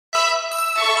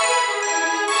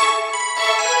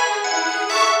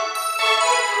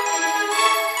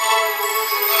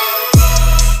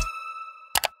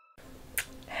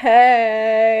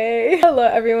Hey! Hello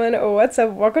everyone, what's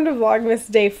up? Welcome to Vlogmas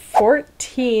day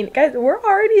 14. Guys, we're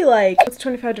already like, what's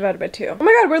 25 divided by 2? Oh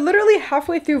my god, we're literally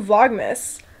halfway through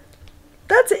Vlogmas.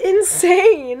 That's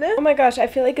insane! Oh my gosh, I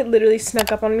feel like it literally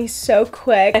snuck up on me so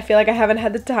quick. I feel like I haven't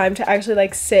had the time to actually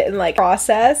like sit and like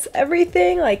process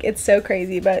everything. Like, it's so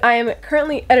crazy, but I am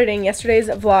currently editing yesterday's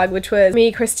vlog, which was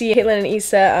me, Christy, Caitlin, and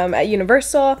Issa at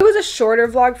Universal. It was a shorter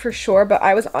vlog for sure, but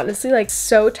I was honestly like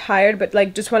so tired, but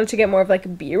like just wanted to get more of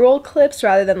like B-roll clips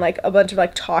rather than like a bunch of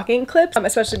like talking clips,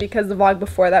 especially because the vlog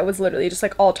before that was literally just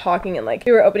like all talking and like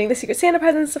we were opening the Secret Santa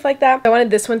presents and stuff like that. I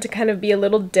wanted this one to kind of be a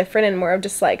little different and more of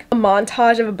just like a montage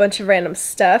of a bunch of random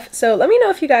stuff. So let me know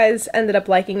if you guys ended up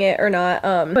liking it or not.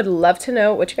 Would love to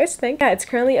know what you guys think. Yeah, it's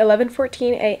currently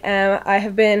 11:14 a.m. I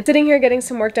have been sitting here getting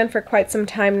some work done for quite some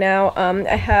time now.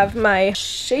 I have my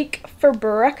shake for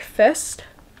breakfast.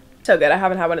 So good, I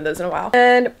haven't had one of those in a while.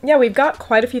 And yeah, we've got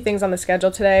quite a few things on the schedule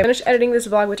today. I finished editing this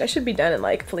vlog, which I should be done in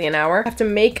like hopefully an hour. I have to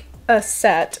make a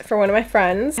set for one of my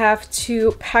friends. I have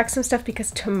to pack some stuff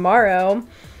because tomorrow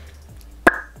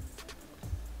I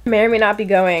may or may not be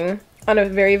going on a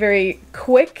very, very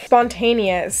quick,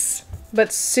 spontaneous,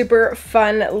 but super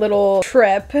fun little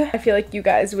trip. I feel like you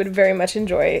guys would very much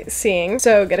enjoy seeing.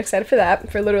 So get excited for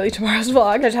that, for literally tomorrow's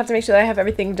vlog. I just have to make sure that I have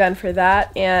everything done for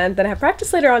that. And then I have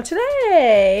practice later on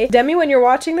today. Demi, when you're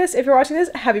watching this, if you're watching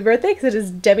this, happy birthday, because it is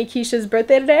Demi Keisha's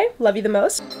birthday today. Love you the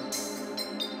most.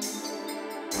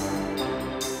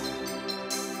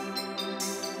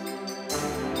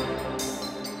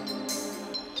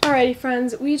 Alrighty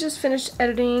friends, we just finished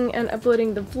editing and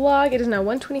uploading the vlog. It is now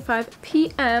 1:25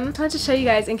 p.m. I wanted to show you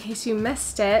guys in case you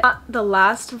missed it. Not the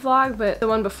last vlog, but the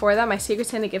one before that, my Secret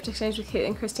Santa gift exchange with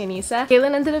Caitlin, Christy, and Issa.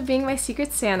 Caitlin ended up being my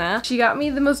Secret Santa. She got me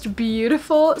the most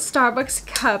beautiful Starbucks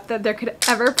cup that there could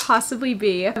ever possibly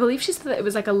be. I believe she said that it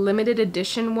was like a limited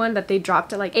edition one that they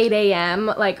dropped at like 8 a.m.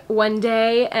 like one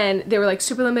day, and they were like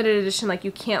super limited edition, like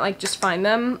you can't like just find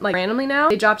them like randomly now.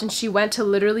 They dropped and she went to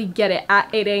literally get it at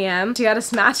 8 a.m. She got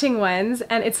us matching ones,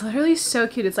 and it's literally so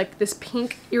cute. It's like this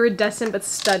pink iridescent but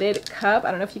studded cup.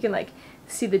 I don't know if you can like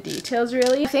see the details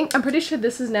really. I'm pretty sure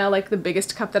this is now like the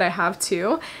biggest cup that I have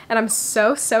too, and I'm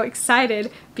so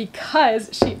excited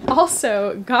because she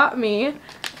also got me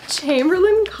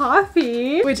Chamberlain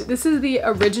coffee, which this is the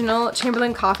original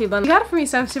Chamberlain coffee blend. She got it for me,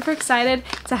 so I'm super excited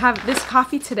to have this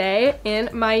coffee today in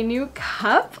my new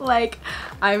cup. Like,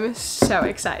 I'm so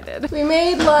excited. We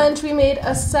made lunch. We made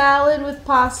a salad with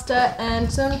pasta and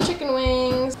some chicken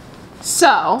wings.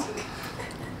 So,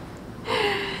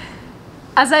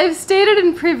 as I've stated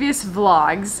in previous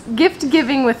vlogs, gift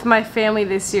giving with my family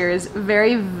this year is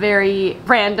very, very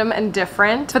random and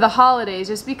different for the holidays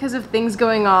just because of things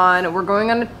going on. We're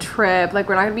going on a trip, like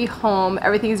we're not gonna be home,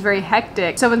 everything is very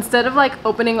hectic. So instead of like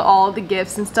opening all the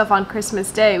gifts and stuff on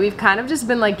Christmas Day, we've kind of just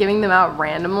been like giving them out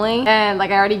randomly. And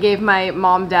like I already gave my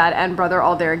mom, dad, and brother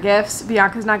all their gifts.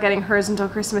 Bianca's not getting hers until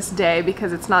Christmas Day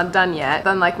because it's not done yet.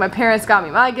 Then like my parents got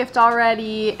me my gift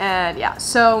already, and yeah,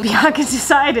 so Bianca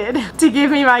decided to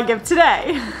give me my gift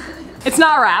today. It's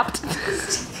not wrapped.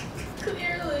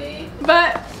 Clearly.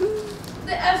 But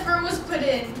the effort was put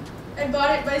in. I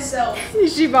bought it myself.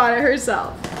 She bought it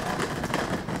herself.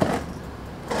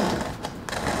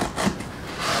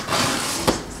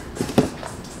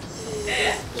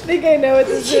 I think I know what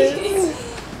this is.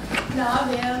 Nah,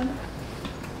 man.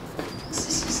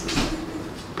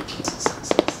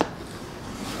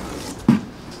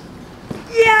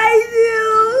 Yeah, I do.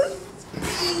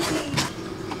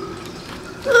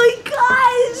 Oh my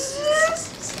gosh!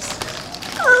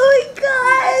 Oh my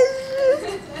gosh!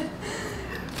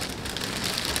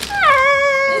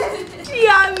 She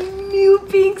got new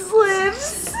pink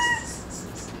slips.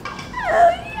 Oh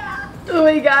yeah! Oh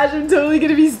my gosh, I'm totally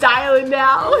gonna be styling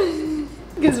now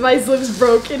because my slips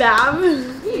broke in half.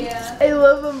 Yeah. I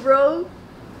love them, bro.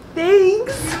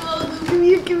 Thanks. You're welcome. Come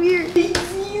here, come here.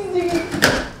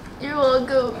 You're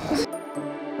welcome.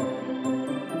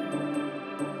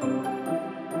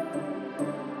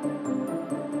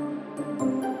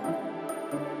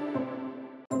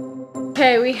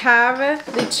 Okay, we have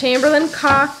the Chamberlain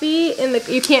coffee in the,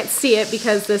 you can't see it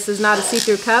because this is not a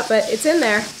see-through cup, but it's in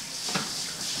there.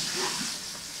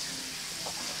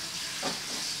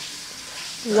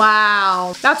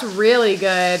 Wow, that's really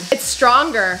good. It's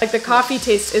stronger, like the coffee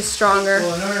taste is stronger.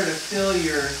 Well, in order to fill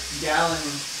your gallon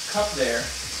cup there,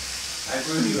 I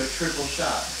brewed you a triple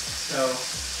shot, so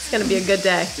it's gonna be a good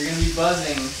day. you're gonna be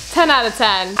buzzing. 10 out of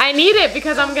 10. I need it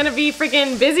because I'm gonna be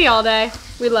freaking busy all day.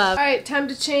 We love. All right, time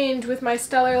to change with my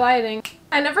stellar lighting.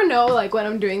 I never know like when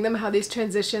I'm doing them how these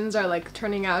transitions are like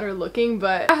turning out or looking,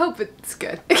 but I hope it's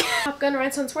good. Top Gun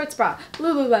Rhinestone Sports Bra,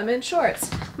 Lululemon shorts,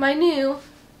 my new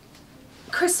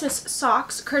Christmas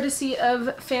socks courtesy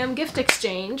of Fam Gift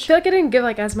Exchange. I feel like I didn't give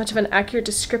like as much of an accurate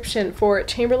description for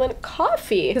Chamberlain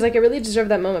coffee because like I really deserve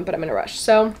that moment, but I'm in a rush.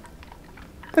 So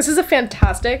this is a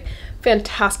fantastic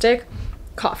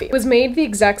coffee. It was made the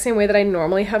exact same way that I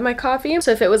normally have my coffee.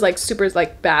 So if it was like super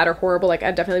like bad or horrible, like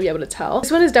I'd definitely be able to tell.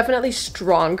 This one is definitely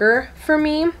stronger for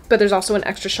me, but there's also an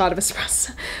extra shot of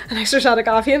espresso, an extra shot of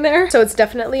coffee in there. So it's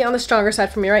definitely on the stronger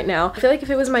side for me right now. I feel like if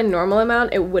it was my normal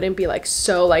amount, it wouldn't be like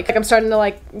so like I'm starting to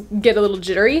like get a little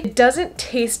jittery. It doesn't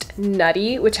taste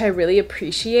nutty, which I really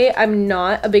appreciate. I'm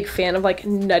not a big fan of like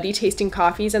nutty tasting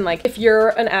coffees. And like if you're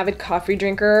an avid coffee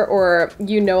drinker or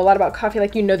you know a lot about coffee,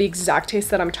 like you know the exact taste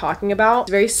that I'm talking about. It's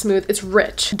very smooth. It's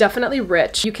rich, definitely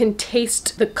rich. You can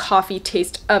taste the coffee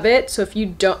taste of it. So if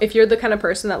you're the kind of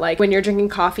person that like when you're drinking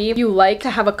coffee, you like to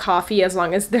have a coffee as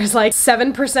long as there's like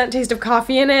 7% taste of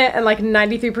coffee in it and like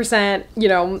 93%, you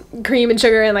know, cream and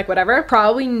sugar and like whatever.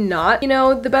 Probably not, you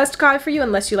know, the best coffee for you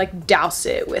unless you like douse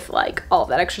it with like all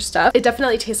that extra stuff. It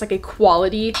definitely tastes like a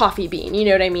quality coffee bean, you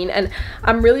know what I mean? And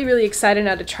I'm really excited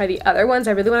now to try the other ones.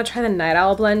 I really want to try the Night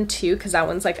Owl blend too, because that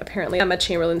one's like apparently Emma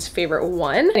Chamberlain's favorite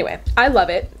one. Anyway, I love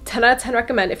it. 10 out of 10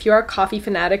 recommend. If you are a coffee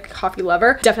fanatic, coffee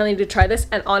lover, definitely need to try this.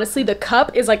 And honestly, the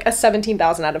cup is like a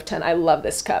 17,000 out of 10. I love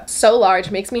this cup. So large,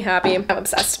 makes me happy. I'm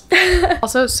obsessed.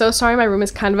 Also, so sorry my room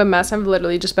is kind of a mess. I've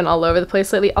literally just been all over the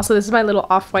place lately. Also, this is my little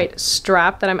off-white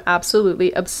strap that I'm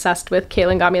absolutely obsessed with.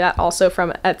 Caitlin got me that also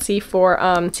from Etsy for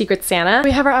Secret Santa.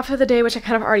 We have our outfit of the day, which I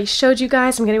kind of already showed you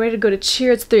guys. I'm getting ready to go to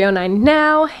cheer. It's 3:09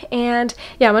 now. And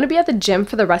yeah, I'm gonna be at the gym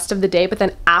for the rest of the day, but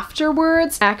then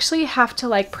afterwards, I actually have to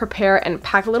like prepare and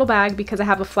pack a little bag because I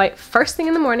have a flight first thing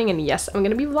in the morning, and yes, I'm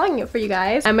gonna be vlogging it for you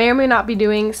guys. I may or may not be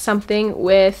doing something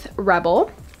with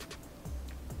Rebel.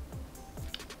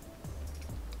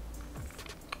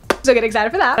 So get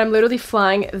excited for that. I'm literally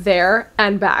flying there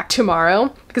and back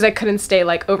tomorrow because I couldn't stay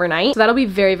like overnight. So that'll be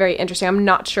very interesting. I'm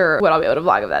not sure what I'll be able to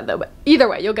vlog of that though, but either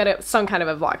way, you'll get some kind of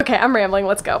a vlog. Okay, I'm rambling,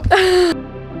 let's go.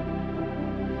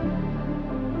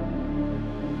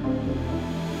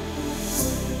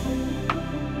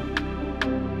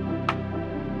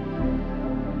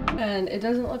 And it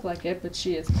doesn't look like it, but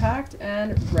she is packed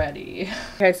and ready.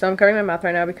 Okay, so I'm covering my mouth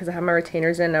right now because I have my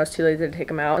retainers in and I was too lazy to take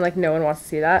them out, and like no one wants to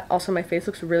see that. Also, my face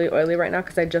looks really oily right now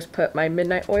because I just put my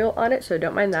midnight oil on it, so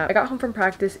don't mind that. I got home from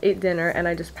practice, ate dinner, and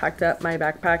I just packed up my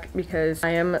backpack because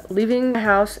I am leaving the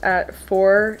house at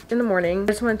 4 in the morning. I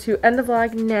just want to end the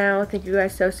vlog now. Thank you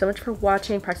guys so much for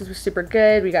watching. Practice was super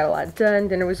good. We got a lot done.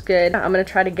 Dinner was good. I'm gonna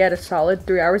try to get a solid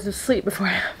 3 hours of sleep before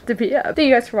I have to be up. Thank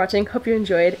you guys for watching. Hope you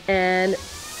enjoyed, and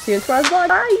see you in tomorrow's vlog.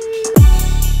 Bye!